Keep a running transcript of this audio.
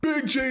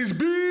Big J's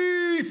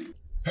beef!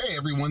 Hey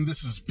everyone,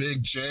 this is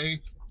Big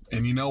J,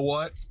 and you know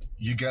what?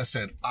 You guessed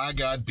it, I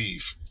got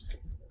beef.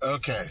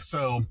 Okay,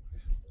 so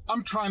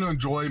I'm trying to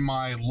enjoy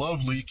my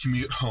lovely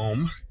commute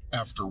home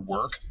after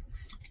work,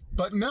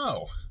 but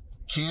no,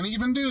 can't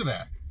even do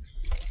that.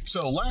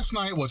 So last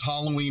night was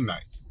Halloween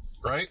night,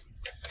 right?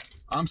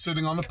 I'm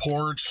sitting on the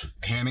porch,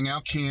 handing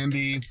out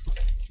candy,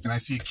 and I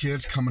see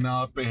kids coming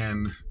up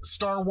in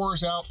Star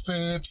Wars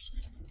outfits,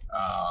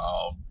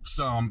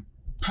 some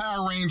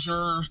Power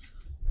Ranger,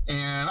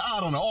 and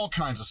I don't know, all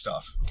kinds of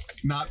stuff.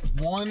 Not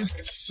one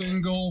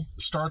single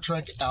Star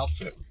Trek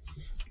outfit.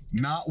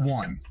 Not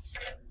one.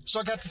 So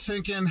I got to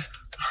thinking,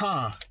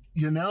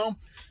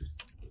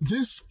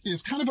 this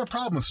is kind of a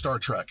problem with Star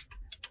Trek.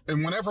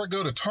 And whenever I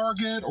go to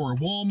Target or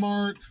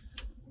Walmart,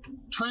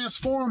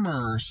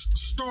 Transformers,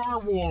 Star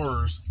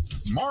Wars,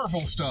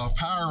 Marvel stuff,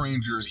 Power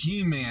Rangers,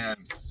 He-Man,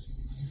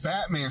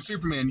 Batman,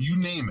 Superman, you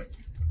name it.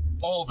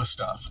 All the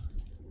stuff.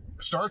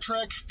 Star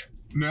Trek?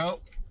 No,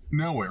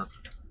 nowhere.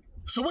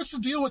 So what's the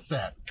deal with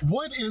that?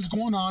 What is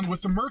going on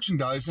with the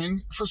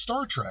merchandising for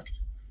Star Trek?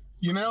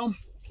 You know,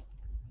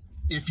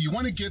 if you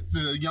want to get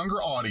the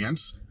younger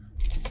audience,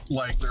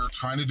 like they're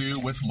trying to do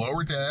with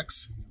Lower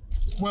Decks,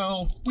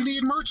 well, we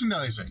need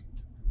merchandising.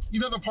 You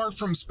know the part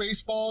from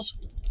Spaceballs?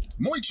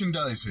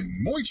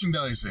 Merchandising.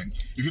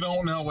 If you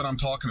don't know what I'm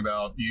talking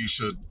about, you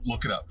should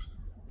look it up.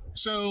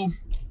 So,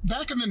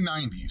 back in the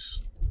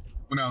 90s,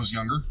 when I was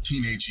younger,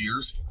 teenage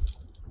years,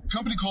 a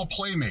company called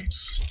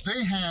Playmates,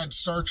 they had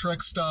Star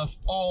Trek stuff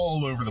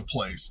all over the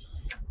place.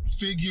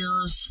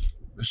 Figures,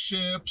 the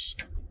ships,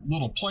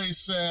 little play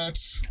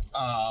sets.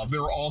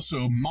 There were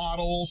also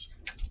models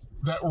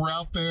that were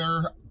out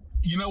there.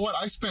 You know what?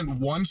 I spent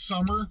one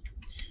summer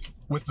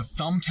with the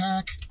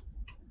thumbtack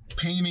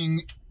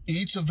painting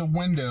each of the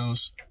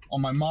windows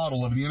on my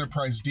model of the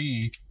Enterprise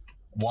D,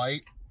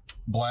 white,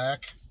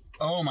 black.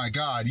 Oh my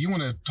God, you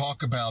want to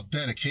talk about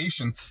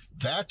dedication?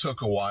 That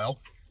took a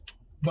while.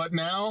 But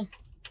now,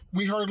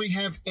 we hardly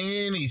have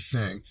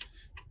anything.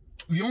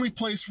 The only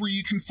place where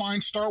you can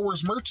find Star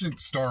Wars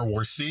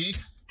see?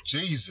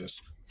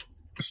 Jesus.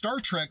 Star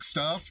Trek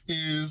stuff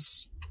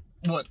is,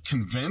 what,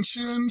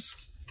 conventions?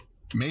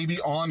 Maybe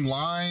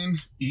online,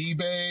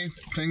 eBay,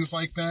 things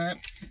like that.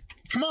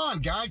 Come on,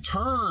 guy,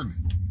 turn.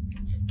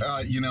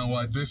 You know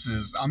what,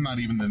 I'm not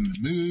even in the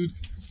mood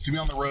to be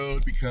on the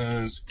road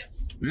because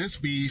this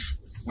beef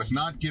with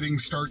not getting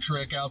Star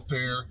Trek out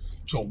there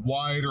to a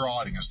wider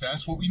audience.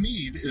 That's what we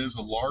need, is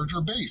a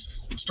larger base.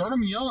 Start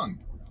them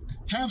young.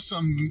 Have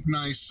some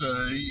nice,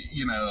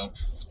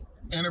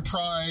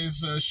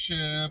 Enterprise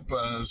ship,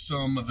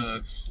 some of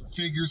the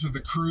figures of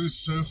the crew,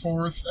 so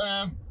forth.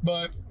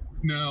 But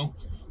no,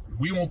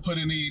 we won't put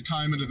any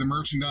time into the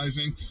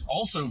merchandising.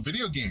 Also,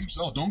 video games.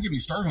 Oh, don't get me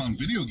started on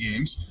video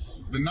games.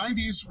 The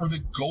 90s were the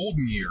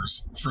golden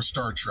years for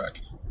Star Trek.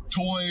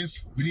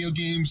 Toys, video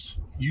games,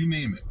 you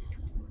name it.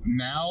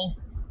 Now,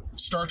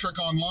 Star Trek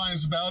Online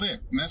is about it.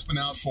 And that's been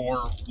out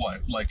for,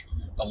 what, like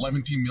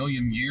 11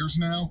 million years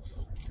now?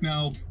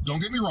 Now,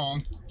 don't get me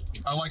wrong,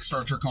 I like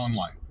Star Trek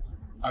Online.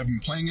 I've been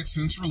playing it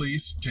since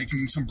release,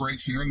 taking some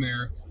breaks here and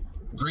there.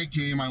 Great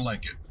game, I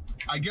like it.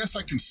 I guess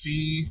I can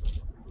see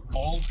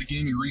all of the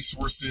gaming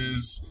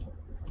resources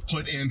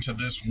put into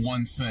this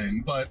one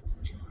thing, but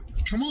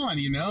come on,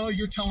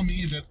 you're telling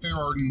me that there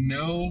are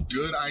no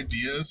good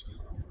ideas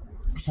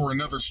for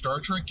another Star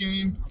Trek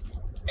game?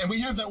 And we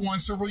had that one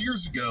several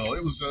years ago.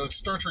 It was a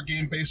Star Trek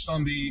game based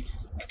on the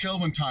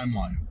Kelvin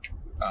timeline.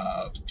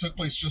 It took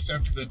place just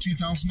after the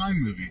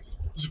 2009 movie.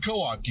 It was a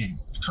co-op game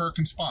with Kirk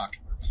and Spock.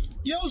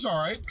 Yeah, it was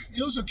all right.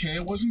 It was okay.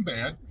 It wasn't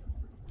bad.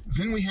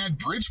 Then we had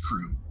Bridge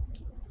Crew.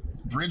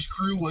 Bridge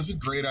Crew was a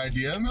great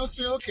idea. And they'd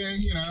say, okay,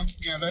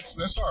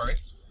 that's all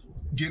right.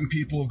 Getting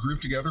people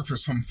grouped together for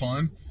some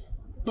fun.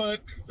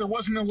 But there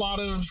wasn't a lot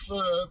of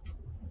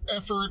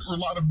effort or a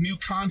lot of new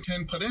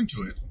content put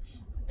into it.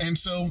 And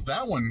so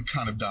that one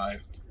kind of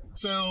died.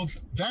 So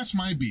that's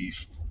my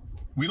beef.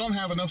 We don't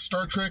have enough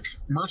Star Trek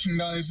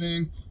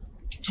merchandising,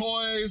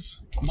 toys,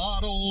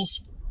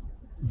 models,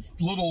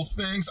 little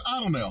things. I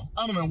don't know,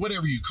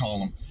 whatever you call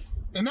them.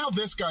 And now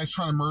this guy's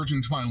trying to merge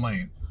into my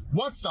lane.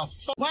 What the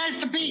fuck? Where's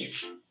the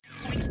beef?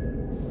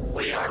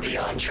 We are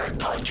Beyond Trek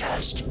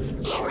Podcast.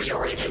 Lower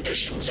your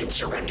inhibitions and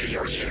surrender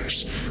your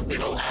years. We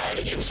will add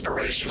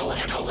inspirational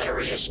and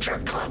hilarious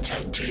Trek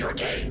content to your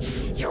day.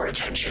 Your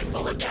attention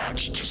will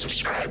adapt to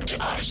subscribe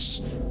to us.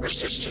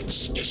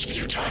 Resistance is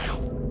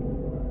futile.